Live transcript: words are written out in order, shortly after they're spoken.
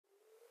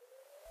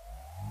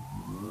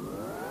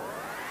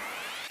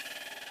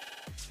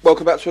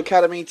Welcome back to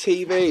Academy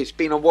TV. It's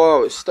been a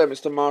while. It's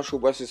Sturminster Marshall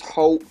versus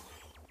Holt.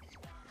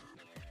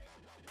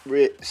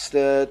 It's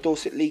the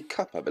Dorset League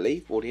Cup, I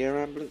believe, or the Air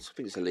Ambulance. I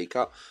think it's the League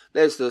Cup.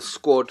 There's the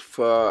squad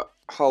for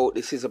Holt.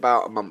 This is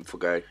about a month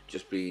ago.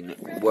 Just been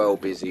well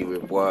busy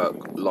with work,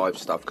 live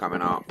stuff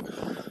coming up.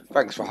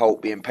 Thanks for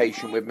Holt being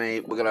patient with me.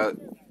 We're going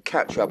to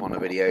catch up on the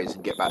videos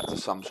and get back to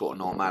some sort of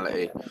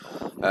normality.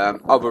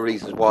 Other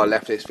reasons why I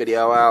left this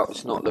video out.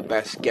 It's not the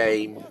best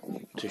game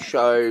to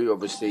show.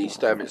 Obviously,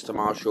 Sturminster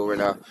Marshall are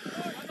in a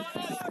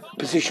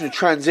position of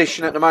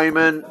transition at the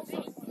moment.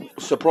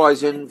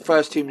 Surprising,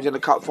 first team was in the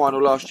cup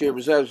final last year,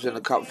 reserves was in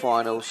the cup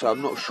final, so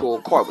I'm not sure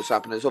quite what's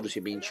happened. There's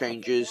obviously been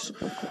changes,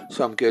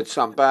 some good,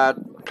 some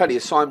bad. Plenty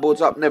of signboards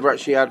up, never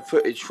actually had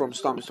footage from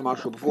Sturminster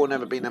Marshall before,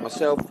 never been there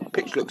myself.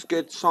 Pitch looks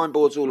good,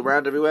 signboards all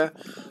around everywhere,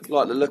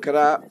 like the look of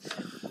that.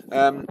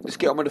 Let's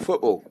get on with the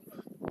football.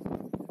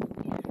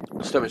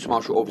 Sturminster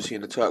Marshall obviously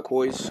in the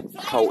turquoise,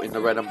 Holt in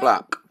the red and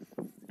black.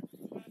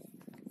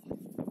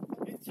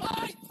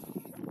 Oh,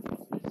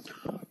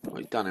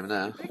 he's done him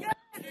there.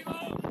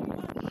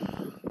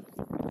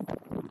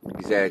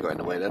 His hair got in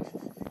the way then.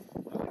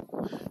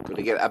 Got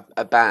to get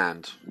a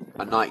band,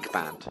 a Nike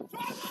band.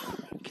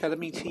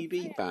 Academy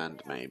TV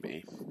band,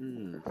 maybe.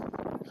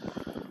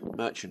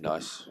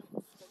 Merchandise.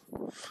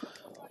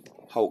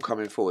 Holt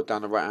coming forward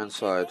down the right hand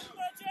side.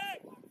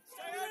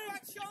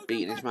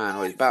 Beating his man.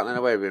 Oh, he's battling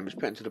away with him. He's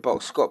put into the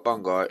box. Scott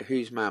Bungay.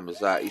 Whose man was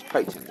that? He's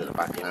poked into the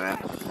back of the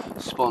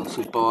net.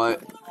 Sponsored by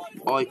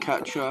Eye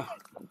Catcher,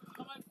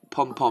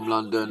 Pom Pom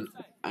London,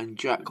 and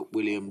Jack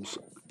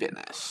Williamson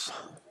Fitness.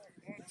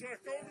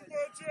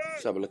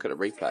 Let's have a look at the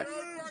replay.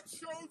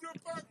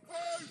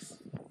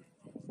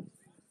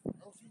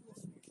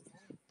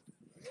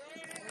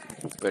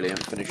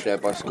 Brilliant finish there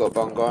by Scott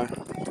Bungay.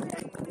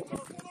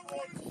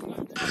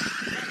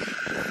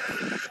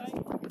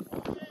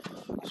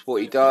 That's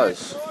what he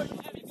does.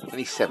 And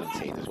he's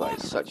 17 as well.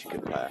 He's such a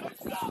good player. I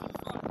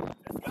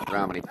don't know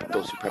how many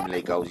Dorset Premier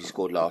League goals he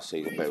scored last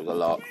season, but it was a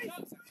lot.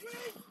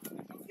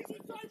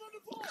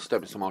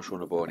 Sturminster Marshall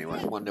on the ball anyway.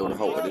 1-0 to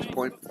Holt at this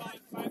point.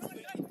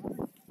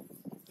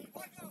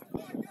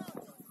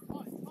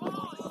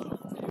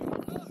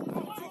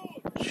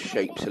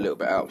 Shapes a little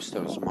bit out of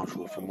Sturminster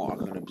Marshall from what I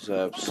can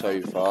observe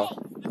so far.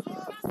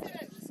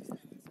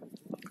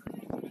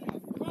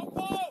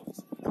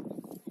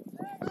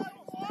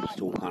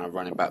 Still kind of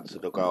running back to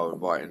the goal,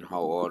 inviting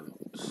Holt on.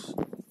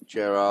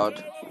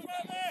 Gerard.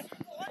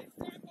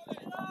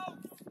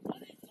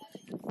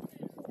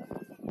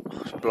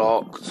 It's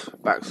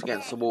blocked. Backs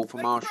against the wall for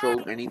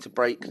Marshall. They need to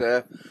break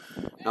there.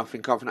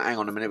 Nothing confident. Hang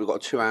on a minute, we've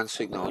got a two-hand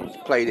signal.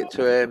 Played it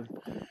to him.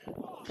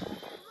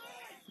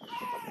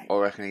 I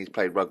reckon he's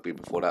played rugby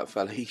before, that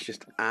fella. He's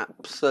just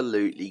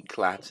absolutely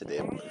clattered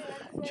him.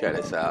 Check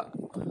this out.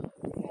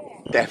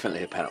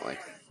 Definitely a penalty.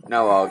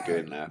 No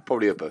arguing there.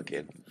 Probably a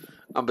booking.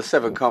 Number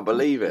 7 can't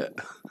believe it.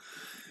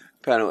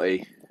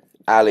 Penalty.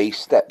 Ali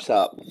steps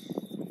up.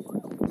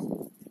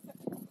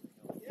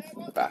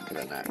 Back of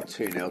the net.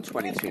 2-0.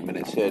 22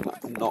 minutes in.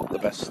 Not the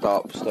best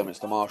start for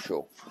Sturminster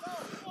Marshall.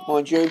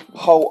 Mind you,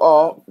 Holt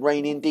are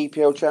reigning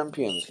DPL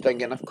champions. Don't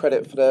get enough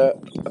credit for their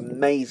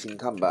amazing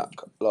comeback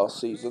last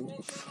season.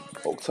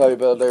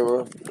 October, they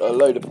were a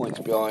load of points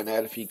behind. They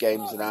had a few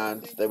games in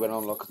hand. They went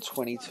on like a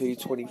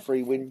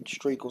 22-23 win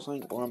streak or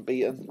something, or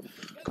unbeaten.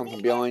 Come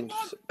from behind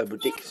a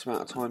ridiculous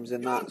amount of times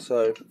in that,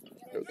 so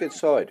they're a good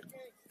side.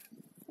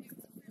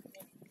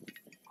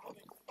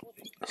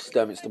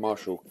 Sturminster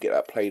Marshall, get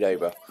that played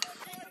over.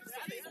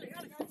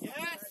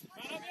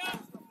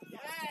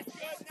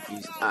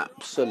 He's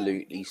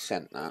absolutely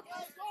sent that.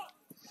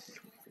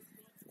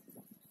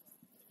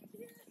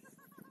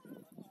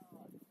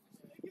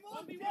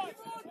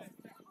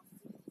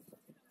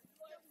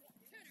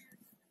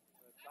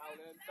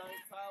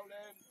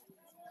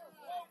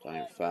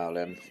 Don't foul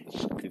him.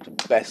 It's the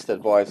best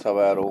advice I've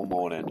heard all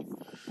morning.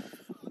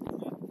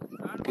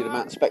 Good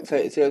amount of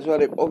spectators here as well.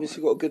 They've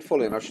obviously got a good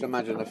following. I should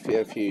imagine a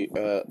few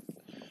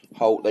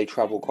Holt, they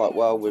travel quite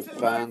well with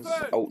fans,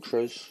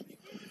 ultras.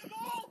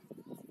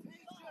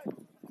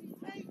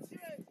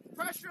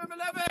 Pressure of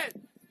 11.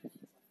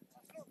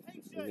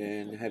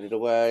 Then headed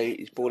away.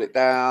 He's brought it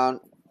down.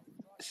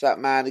 It's that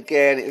man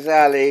again. It's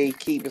Ali.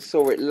 Keeper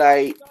saw it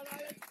late.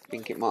 I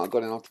think it might have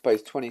gone in off the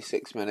post.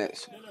 26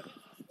 minutes.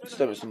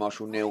 Sturminster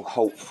Marshall 0,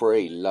 Holt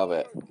 3. Love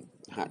it.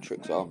 Hat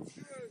tricks on.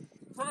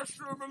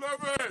 Pressure of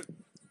 11.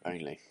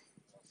 Only.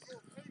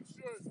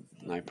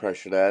 No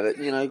pressure there.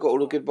 You know, got all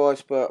the good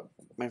advice, but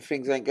when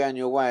things ain't going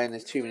your way and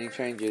there's too many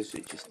changes,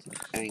 it just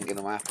ain't going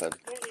to happen.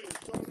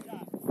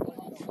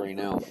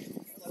 3-0.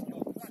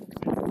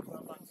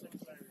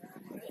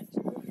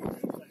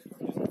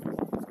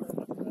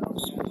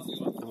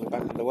 And we're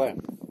back underway.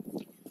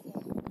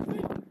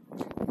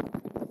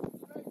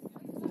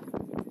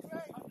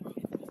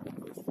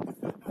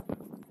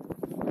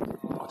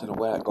 I don't know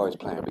where that guy's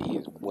playing, but he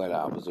is well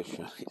out of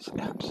position. It's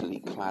absolutely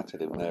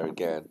clattered him there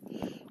again.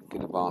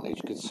 Good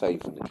advantage, good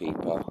save from the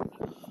keeper.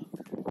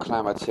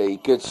 Calamity,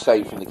 good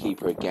save from the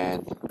keeper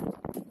again.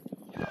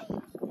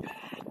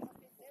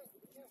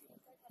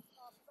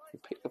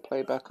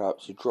 Play back up.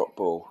 It's a drop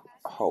ball.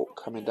 Holt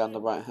coming down the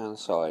right hand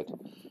side.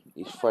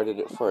 He's threaded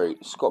it through.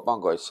 Scott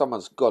Bungo.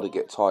 Someone's got to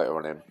get tighter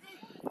on him.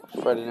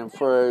 Threading him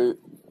through.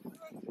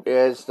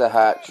 Here's the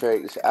hat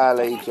trick. It's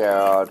Ali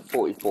Gerrard.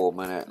 44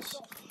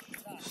 minutes.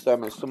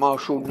 Sturminster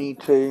Marshall need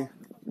to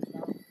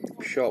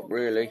shop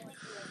really.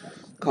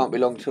 Can't be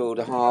long till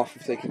the half.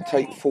 If they can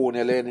take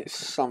 4-0 in, it's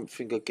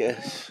something, I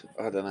guess.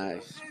 I don't know.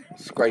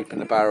 It's scraping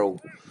the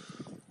barrel.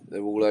 They're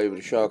all over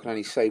the show. I can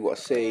only say what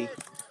I see.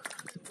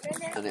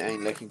 And it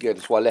ain't looking good.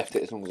 That's why I left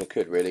it as long as I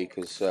could, really,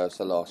 because it's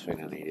the last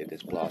thing I needed.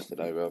 It's blasted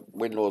over.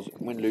 Win,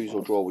 lose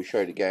or draw, we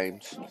show the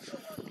games.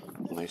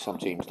 I know some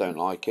teams don't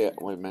like it.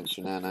 I won't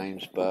mention their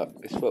names, but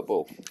it's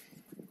football.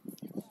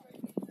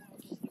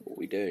 What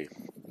we do.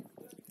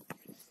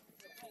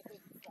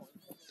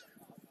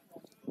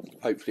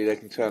 Hopefully they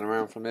can turn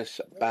around from this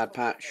bad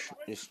patch,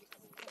 this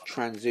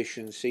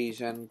transition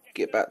season,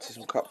 get back to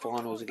some cup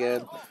finals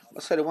again. I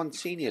said I won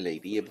Senior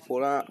League the year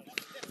before that.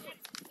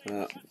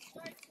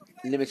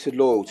 Limited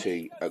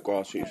loyalty at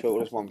grassroots football,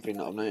 that's one thing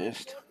that I've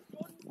noticed.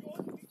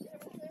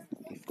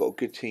 You've got a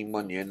good team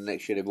one year and the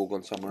next year they've all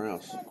gone somewhere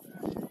else.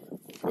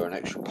 For an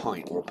extra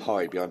pint or a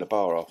pie behind a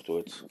bar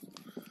afterwards.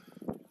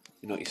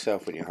 You're not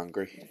yourself when you're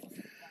hungry.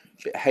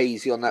 Bit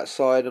hazy on that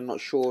side. I'm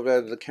not sure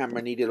whether the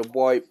camera needed a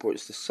wipe or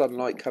it's the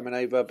sunlight coming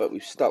over, but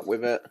we've stuck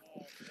with it.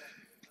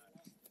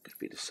 Could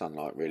be the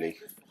sunlight really.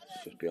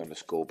 It's just behind the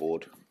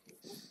scoreboard.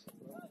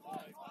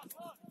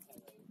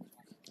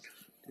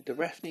 Did the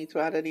ref need to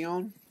add any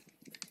on?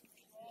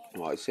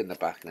 Right, it's in the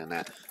back of the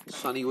net.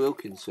 Sonny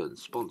Wilkinson,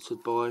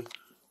 sponsored by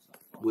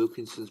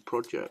Wilkinson's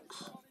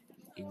Projects.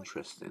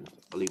 Interesting.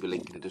 I'll leave a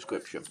link in the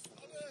description.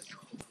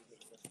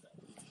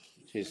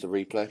 Here's the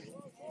replay.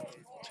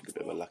 Took a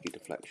bit of a lucky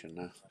deflection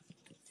there.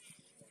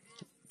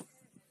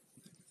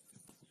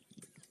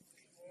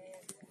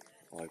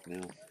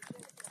 5-0.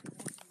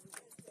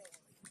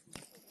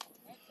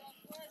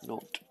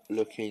 Not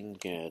looking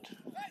good.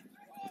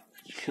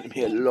 It's going to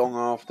be a long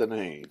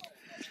afternoon.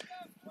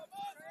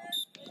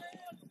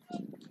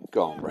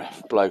 Go on,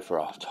 ref. Blow for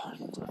half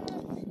time.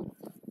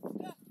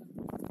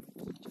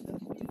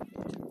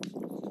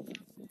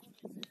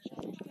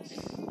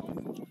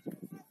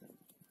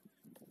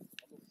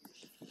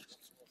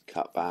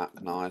 Cut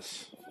back,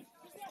 nice.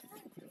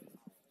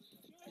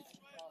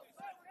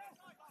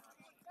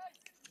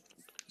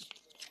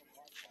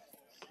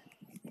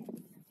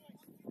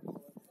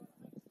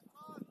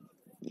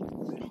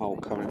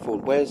 Holt coming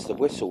forward. Where's the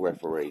whistle,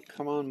 referee?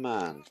 Come on,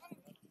 man.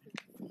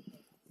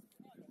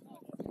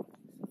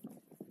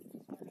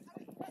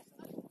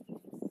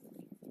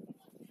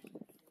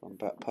 On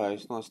back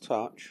post, nice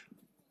touch.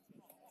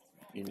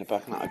 In the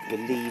back, and I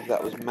believe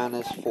that was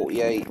Manners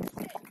 48.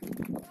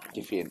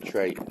 Defiant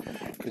trait.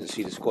 Couldn't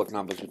see the squad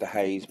numbers with the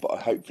haze, but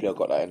hopefully I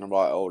got that in the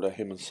right order.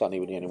 Him and Sonny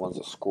were the only ones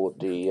that scored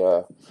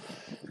the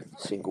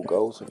single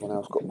goals. Everyone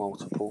else got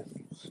multiple,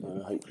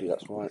 so hopefully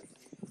that's right.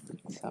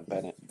 Sam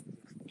Bennett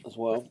as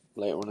well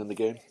later on in the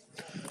game.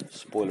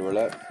 Spoiler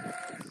alert.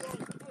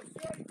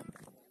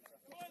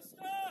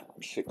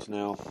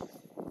 6-0.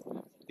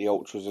 The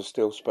Ultras are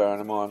still spurring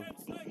them on.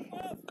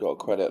 Got to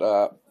credit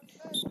that.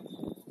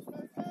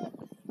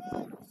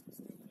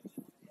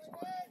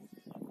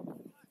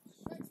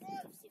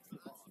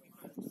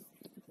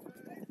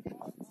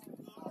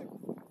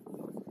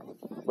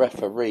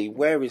 Referee,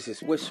 where is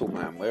this whistle,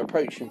 man? We're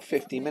approaching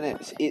 50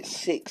 minutes. It's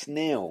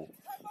 6-0.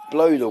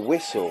 Blow the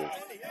whistle.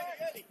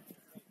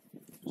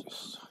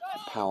 Just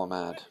power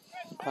mad.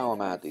 Power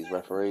mad, these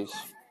referees.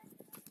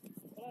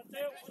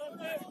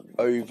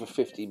 Over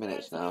 50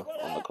 minutes now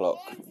on the clock.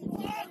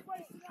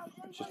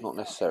 It's just not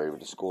necessary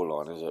with the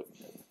scoreline, is it?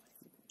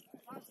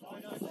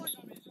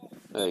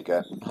 There you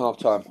go. Half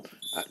time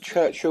at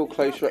Churchill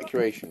Close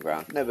Recreation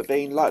Ground. Never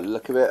been, like the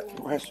look of it.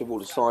 Impressed with all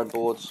the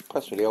signboards.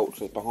 Impressed with the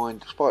Ultras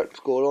behind, despite the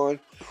scoreline.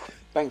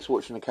 Thanks for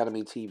watching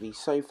Academy TV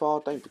so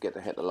far. Don't forget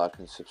to hit the like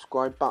and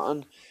subscribe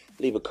button.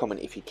 Leave a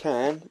comment if you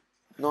can.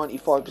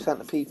 95%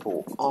 of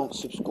people aren't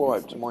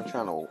subscribed to my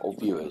channel, or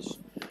viewers.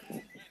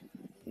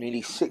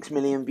 Nearly 6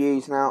 million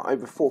views now,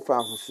 over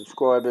 4,000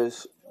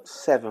 subscribers,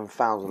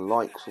 7,000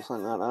 likes or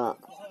something like that.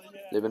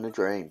 Living a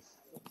dream.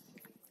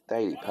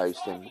 Daily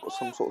posting. Got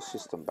some sort of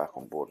system back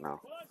on board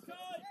now.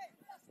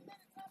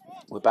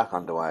 We're back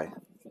underway.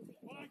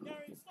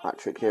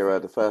 Hat-trick hero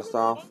of the first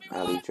half,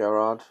 Ali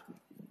Gerrard.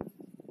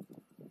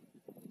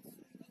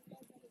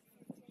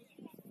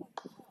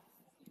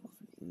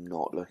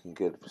 Not looking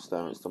good for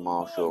Sturminster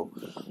Marshall.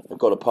 They've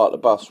got to park the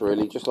bus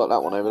really, just like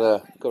that one over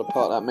there. Got to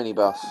park that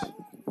minibus.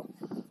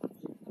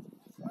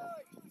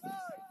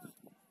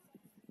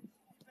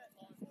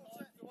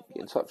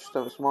 Get in touch with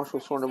Sturminster Marshall,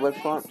 it's on the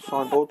website.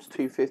 Signboards,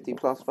 £2.50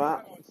 plus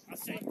VAT.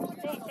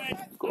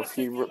 Got a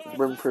few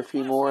room for a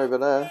few more over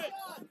there.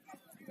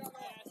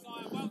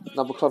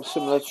 Another club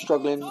similar,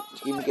 struggling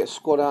to even get a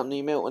squad out in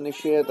New Milton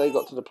this year. They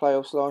got to the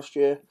playoffs last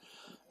year.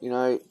 You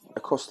know,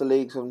 across the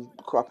leagues and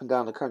up and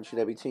down the country,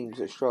 there'll be teams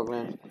that are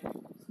struggling.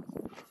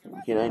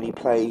 You know, only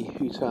play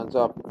who turns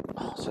up.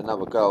 Oh, it's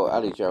another goal.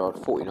 Ali Gerrard,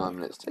 49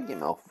 minutes. Take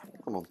him off.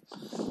 Come on.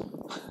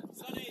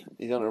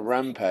 He's on a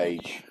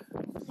rampage.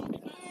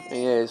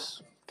 He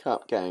is.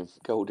 Cup game.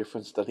 Goal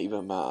difference doesn't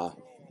even matter.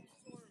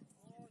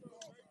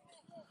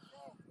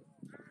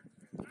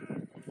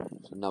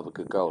 It's another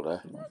good goal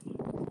there.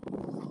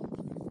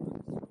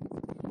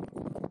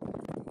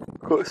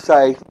 Got to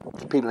say,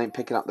 people ain't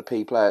picking up the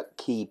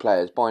key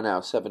players. By now,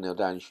 7-0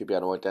 down, you should be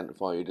able to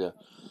identify who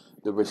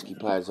the risky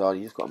players are.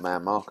 You just got a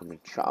man mark them and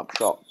shut up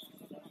shop.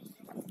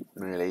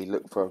 Really,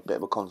 look for a bit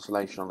of a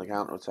consolation on the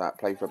counter-attack.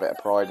 Play for a bit of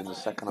pride in the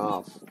second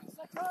half.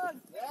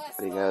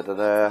 Big header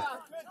there.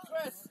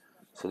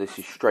 So this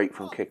is straight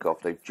from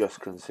kick-off. They've just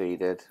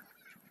conceded.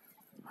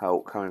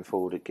 Holt coming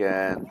forward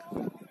again.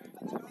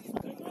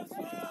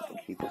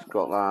 Keeper's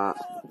got that.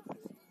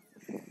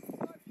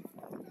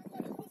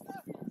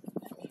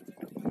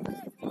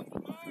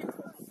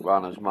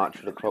 Run as much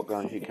of the clock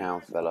going as you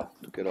can, fella.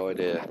 Good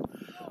idea.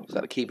 Is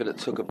that the keeper that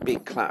took a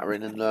big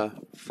clattering in the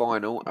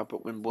final up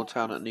at Wimborne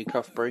Town at New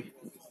Cuthbury?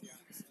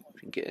 I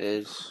think it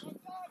is.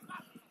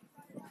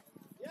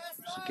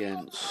 It's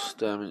against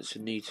Sturminster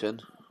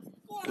Newton.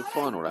 Good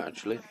final, that,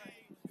 actually.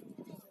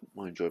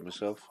 I enjoyed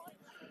myself.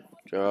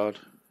 Gerard.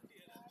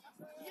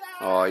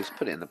 Oh, he's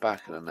put it in the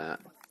back of the net.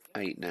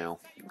 8 now.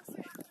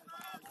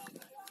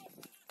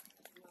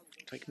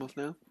 Take him off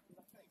now?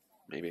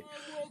 Maybe.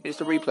 Here's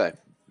the replay.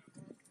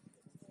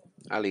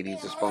 Ali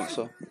needs a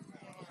sponsor.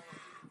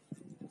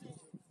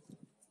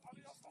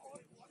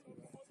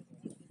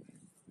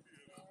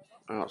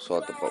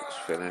 Outside the box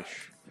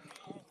finish.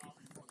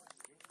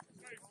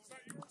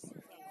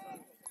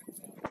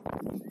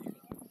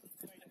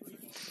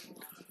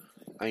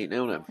 Ain't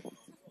nil then.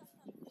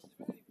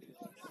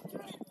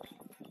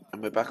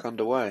 And we're back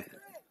underway.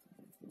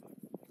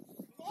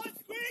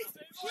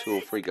 2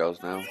 or 3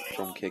 goals now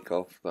from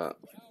kick-off that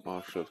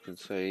Marshall have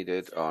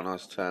conceded. Oh,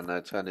 nice turn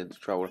there, turned into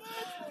trouble.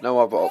 No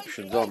other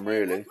options on,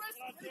 really.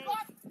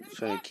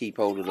 So keep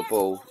hold of the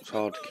ball. It's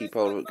hard to keep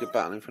hold of it. Good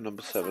battling for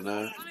number 7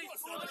 there.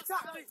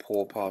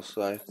 Poor pass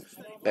though.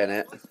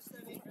 Bennett.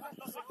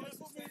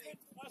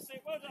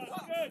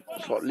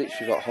 It's like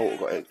literally like Holt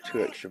got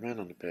 2 extra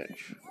men on the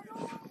pitch.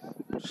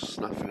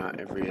 Snuffing out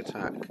every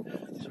attack.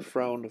 It's a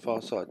throw on the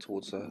far side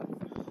towards the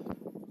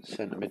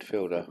centre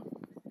midfielder.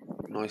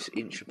 Nice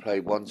inch of play,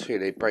 1-2.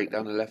 They break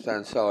down the left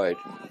hand side.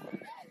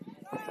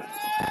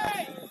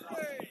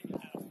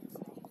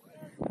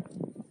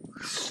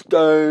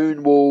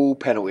 Stonewall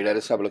penalty. Let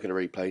us have a look at the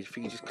replay. I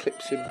think he just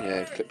clips him.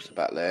 Yeah, clips the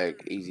back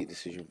leg. Easy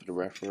decision for the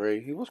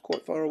referee. He was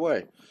quite far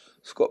away.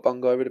 Scott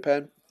Bungo over the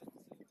pen.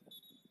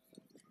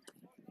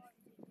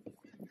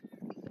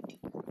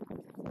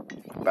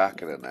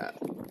 Back of the net.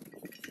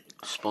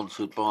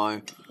 Sponsored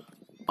by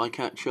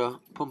Eyecatcher,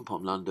 Pom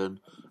Pom London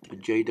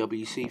and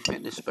JWC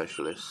Fitness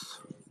Specialists.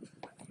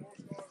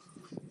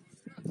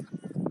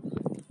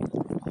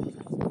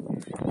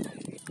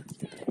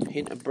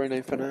 Hint of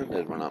Bruno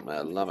Fernandes run up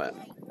there. Love it.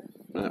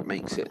 And that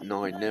makes it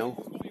 9-0.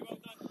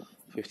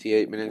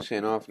 58 minutes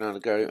in, half an hour to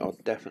go. I'll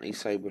definitely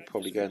say we're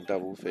probably going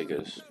double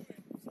figures.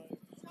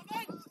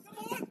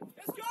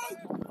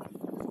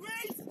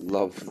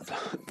 Love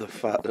the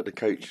fact that the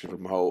coaches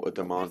from Holt are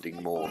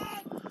demanding more.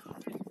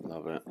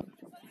 Love it.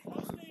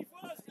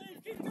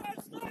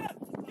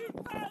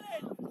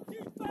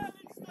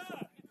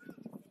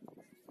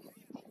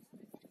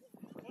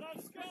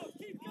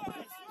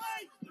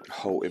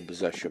 Holt in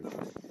possession.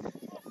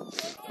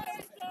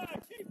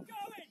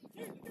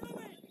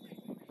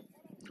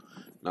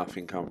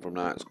 Nothing come from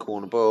that. It's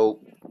corner ball.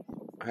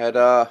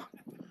 Header.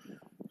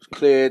 It's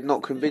cleared,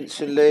 not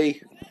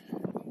convincingly.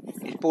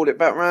 He's brought it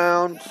back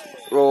round.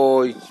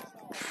 Oh, he's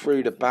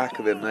through the back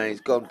of him there.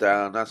 He's gone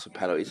down. That's a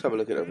penalty. Let's have a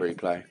look at the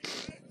replay.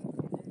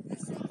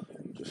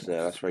 Just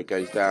there. That's where he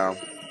goes down.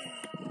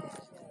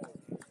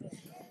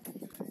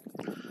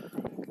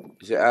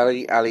 Is it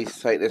Ali? Ali to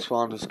take this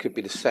one. This could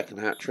be the second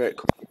hat trick.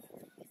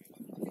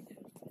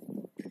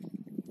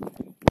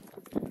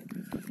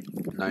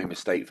 No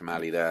mistake from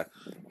Ali there.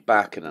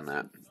 Back in the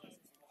net.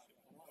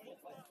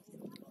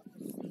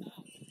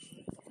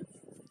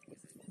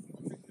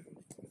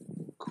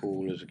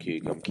 Cool as a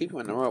cucumber. Keep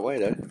going the right way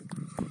though.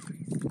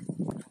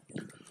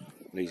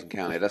 Leeds and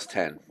County. That's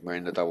 10. We're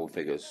in the double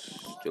figures.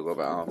 Still got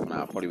about half an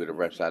hour. Probably with the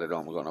reps added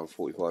on. We've got another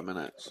 45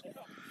 minutes.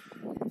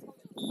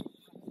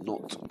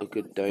 Not a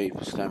good day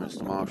for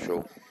Sturminster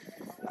Marshall.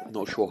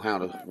 Not sure how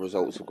the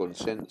results have gone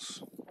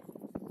since.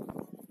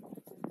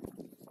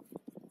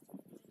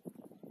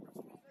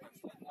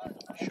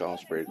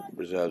 Shaftesbury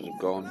reserves have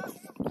gone.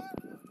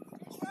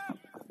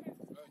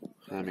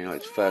 Ham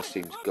United's first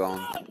team's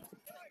gone.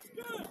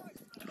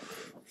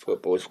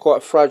 Football. It's quite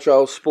a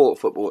fragile sport,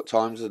 football at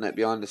times, isn't it?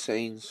 Behind the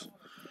scenes.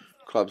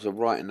 Clubs are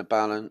right in the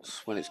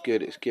balance. When it's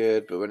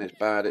good, but when it's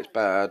bad, it's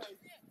bad.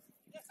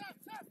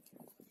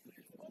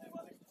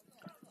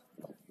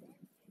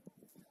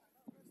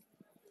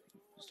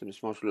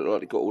 Sturminster Marshall look like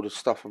they've got all the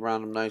stuff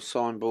around them, those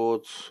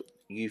signboards,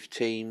 youth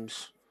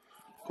teams,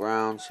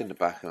 grounds in the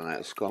back of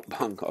that. Scott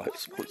Bungo,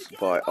 sponsored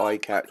by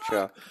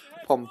Eyecatcher,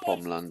 Pom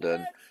Pom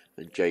London,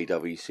 and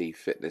JWC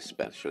Fitness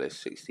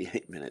Specialists.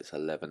 68 minutes,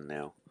 11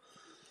 now.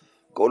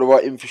 Got all the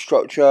right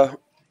infrastructure.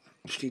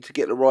 Just need to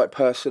get the right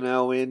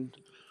personnel in.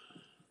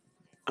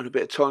 And a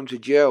bit of time to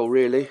gel,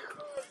 really.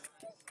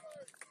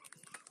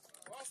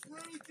 That's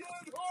really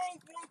good,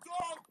 Holt. Well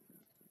done.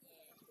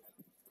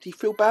 Do you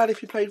feel bad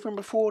if you played for him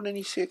before and then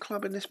you see a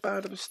club in this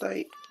bad of a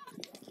state?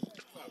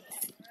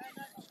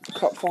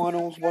 Cup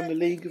finals, won the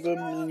league with them,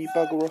 and then you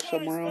bugger off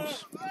somewhere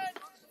else.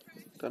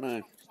 Don't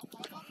know.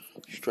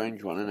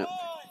 Strange one, isn't it?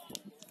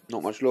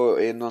 Not much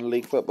loyalty in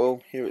non-league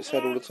football. Hear it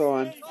said all the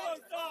time.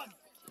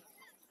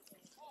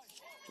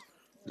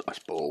 Nice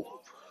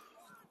ball.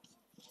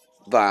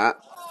 That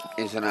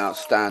is an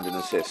outstanding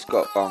assist.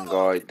 Scott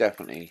Bungay,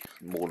 definitely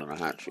more than a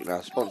hat-trick.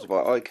 Now, sponsored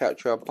by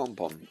Eyecatcher, Pom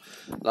Pom,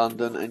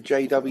 London, and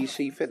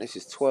JWC Fitness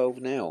is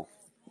 12-0.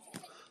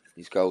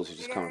 These goals are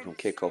just coming from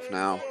kick-off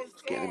now.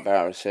 It's getting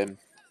embarrassing.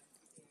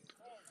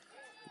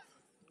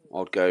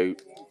 I'd go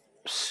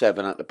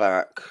 7 at the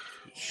back.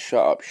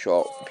 Shut up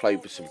shop. Play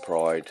for some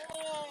pride.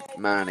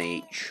 Man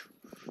each.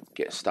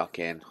 Get stuck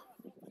in.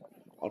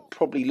 I'd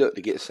probably look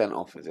to get sent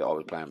off if I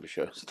was playing for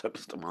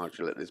Sturminster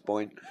Marshall at this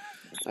point.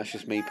 That's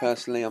just me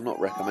personally. I'm not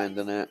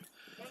recommending it.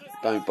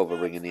 Don't bother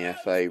ringing the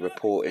FA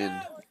reporting,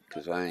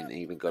 because I ain't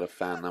even got a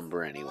fan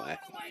number anyway.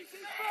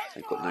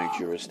 They've got no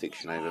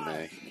jurisdiction over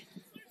me.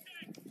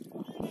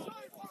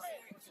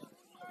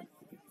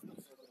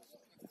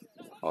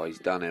 Oh, he's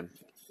done him.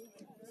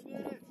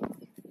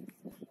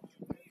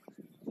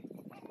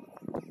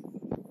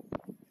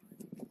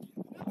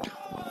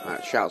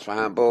 Right, shouts for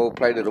handball.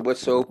 Played at the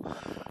whistle.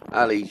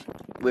 Ali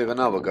with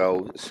another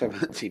goal.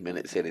 70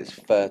 minutes in. It's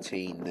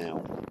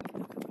 13-0.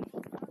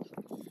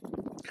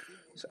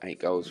 It's 8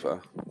 goals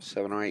for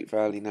 7 or 8 for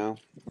Ali now.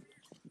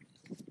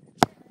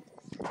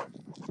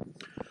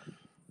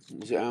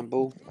 Was it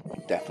handball?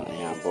 Definitely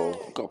handball.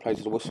 Got to play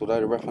to the whistle though.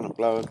 The ref hadn't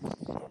blown.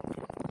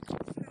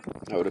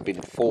 That would have been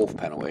a 4th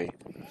penalty.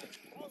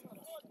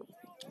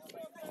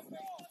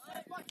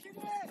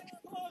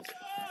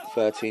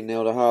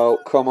 13-0 to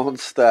Holt. Come on,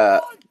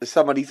 Sturt. Is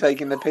somebody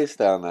taking the piss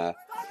down there?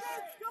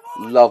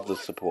 Love the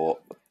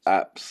support.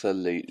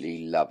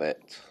 Absolutely love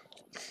it.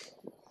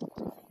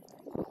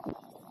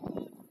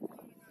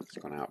 It's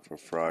gone out for a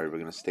throw. We're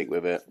going to stick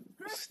with it.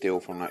 Steal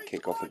from that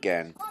kick-off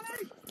again.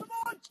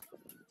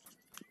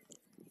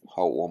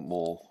 Holt want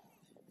more.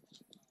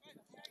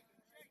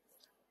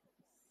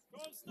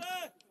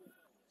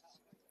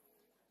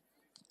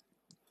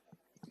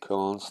 Come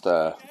on,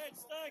 Stur.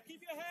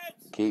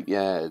 Keep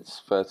your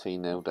heads.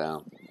 13-0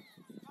 down.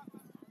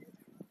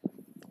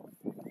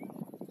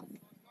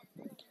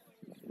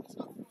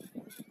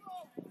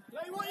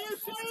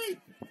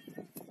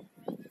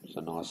 It's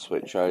a nice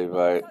switch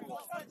over.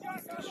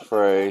 It's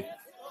free.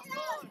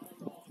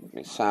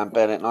 It's Sam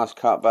Bennett. Nice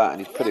cutback,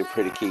 and he's put it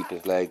through the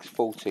keeper's legs.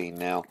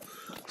 14-0.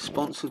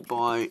 Sponsored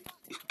by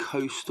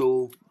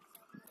Coastal.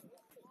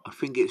 I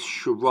think it's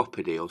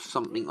Chiropody or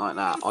something like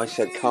that. I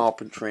said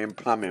carpentry and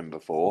plumbing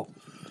before.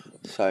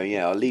 So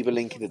yeah, I'll leave a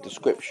link in the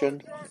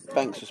description.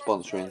 Thanks for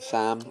sponsoring,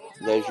 Sam.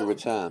 There's your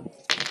return.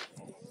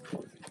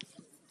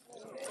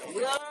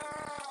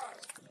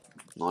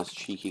 Nice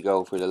cheeky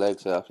goal through the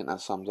legs there. I think that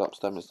sums up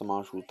Sturminster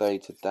Marshall's day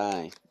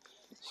today.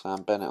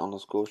 Sam Bennett on the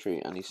score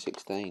sheet, and he's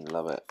 16.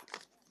 Love it.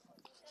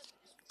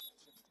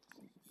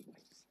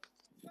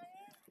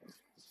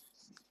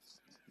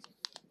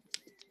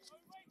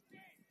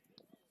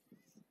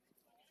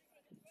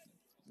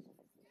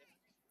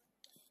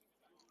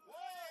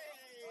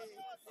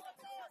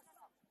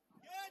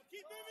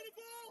 Keep moving the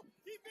ball.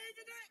 Keep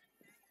moving it.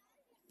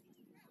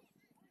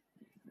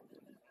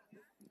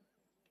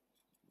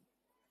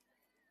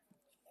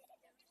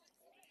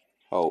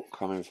 Holt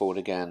coming forward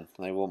again.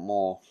 They want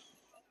more.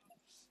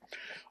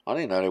 I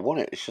didn't know they want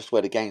it. It's just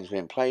where the game's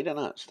being played, isn't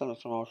it?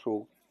 Sturminster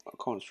Marshall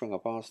can't string a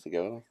pass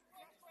together.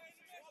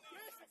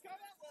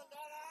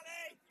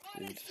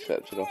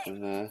 Intercepted off in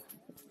there.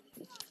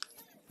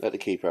 Let the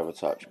keeper have a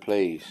touch,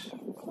 please.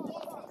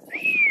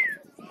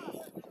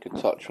 Good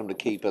touch from the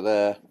keeper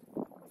there.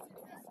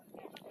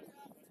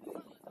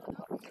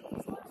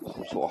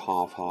 Some sort of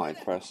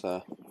half-hearted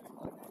presser.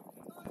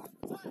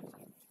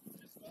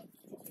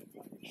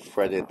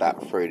 Threaded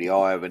that through the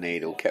eye of a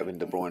needle. Kevin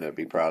De Bruyne would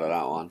be proud of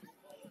that one.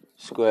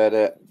 Squared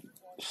it.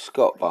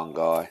 Scott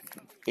Bungay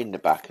in the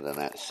back of the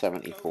net.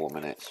 74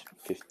 minutes.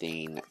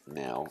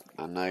 15-0.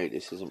 I know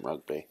this isn't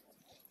rugby.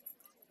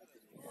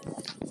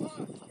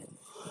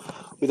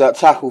 With that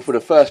tackle for the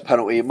first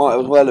penalty, it might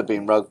as well have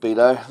been rugby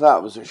though.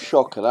 That was a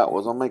shocker, that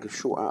was. I'll make a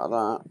short out of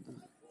that.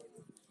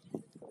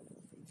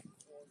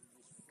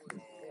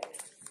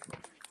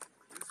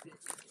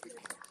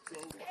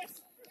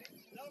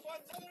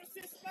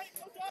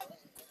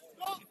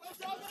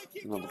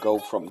 Another goal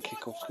from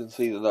kickoffs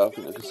conceded. I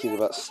think they conceded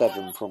about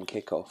 7 from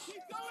kickoff.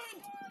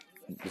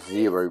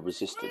 0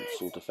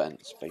 resistance or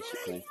defence,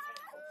 basically.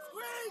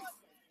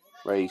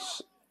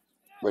 Reese,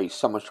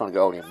 someone's trying to get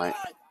hold of him, mate.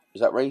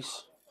 Is that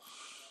Reese?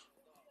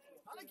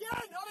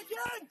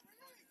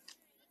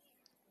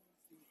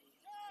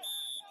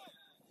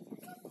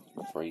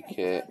 Free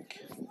kick.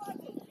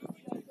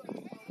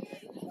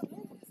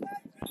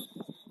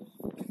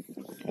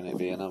 Can it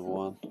be another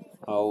one?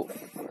 Oh,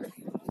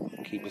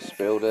 keeper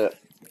spilled it.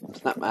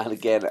 That man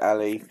again,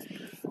 Ali.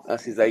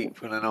 That's his 8th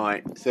for the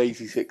night. It's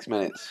 86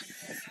 minutes.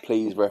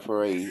 Please,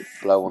 referee,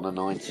 blow on the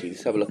 90.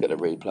 Let's have a look at the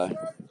replay.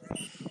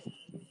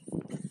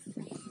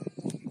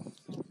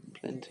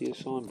 Plenty of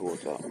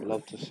signboards up.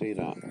 Love to see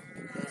that.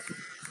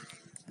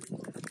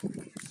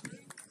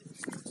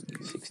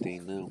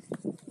 16-0.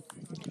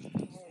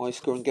 High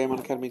scoring game on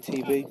Academy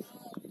TV?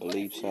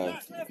 Believe so.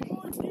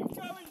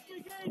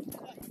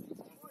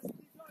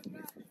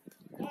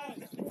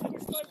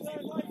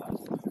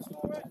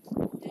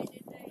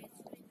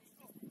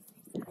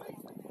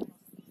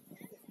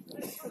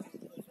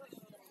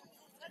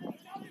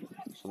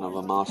 It's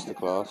another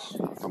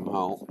masterclass from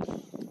Holt.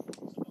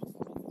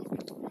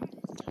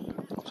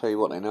 I'll tell you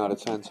what, they know how to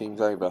turn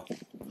teams over.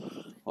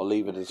 I'll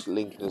leave a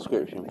link in the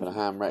description for the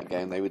Hamret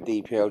game. They were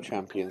DPL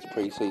champions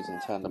pre-season,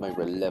 turned them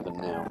over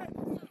 11-0.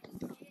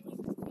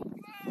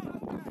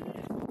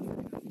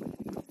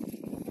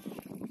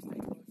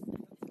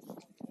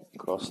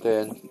 Crossed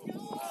in.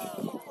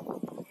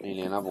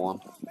 Nearly another one.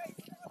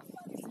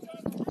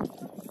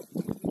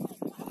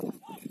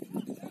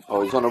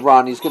 Oh, he's on a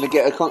run. He's going to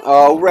get a...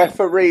 Oh,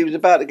 referee was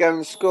about to go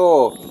and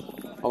score.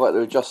 I bet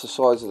they adjust the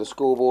size of the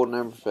scoreboard and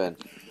everything.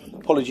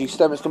 Apologies,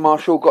 Sturminster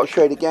Marshall. Got to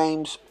show the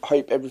games.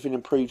 Hope everything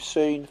improves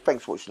soon.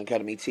 Thanks for watching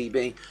Academy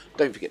TV.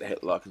 Don't forget to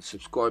hit the like and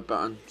subscribe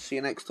button. See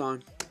you next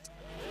time.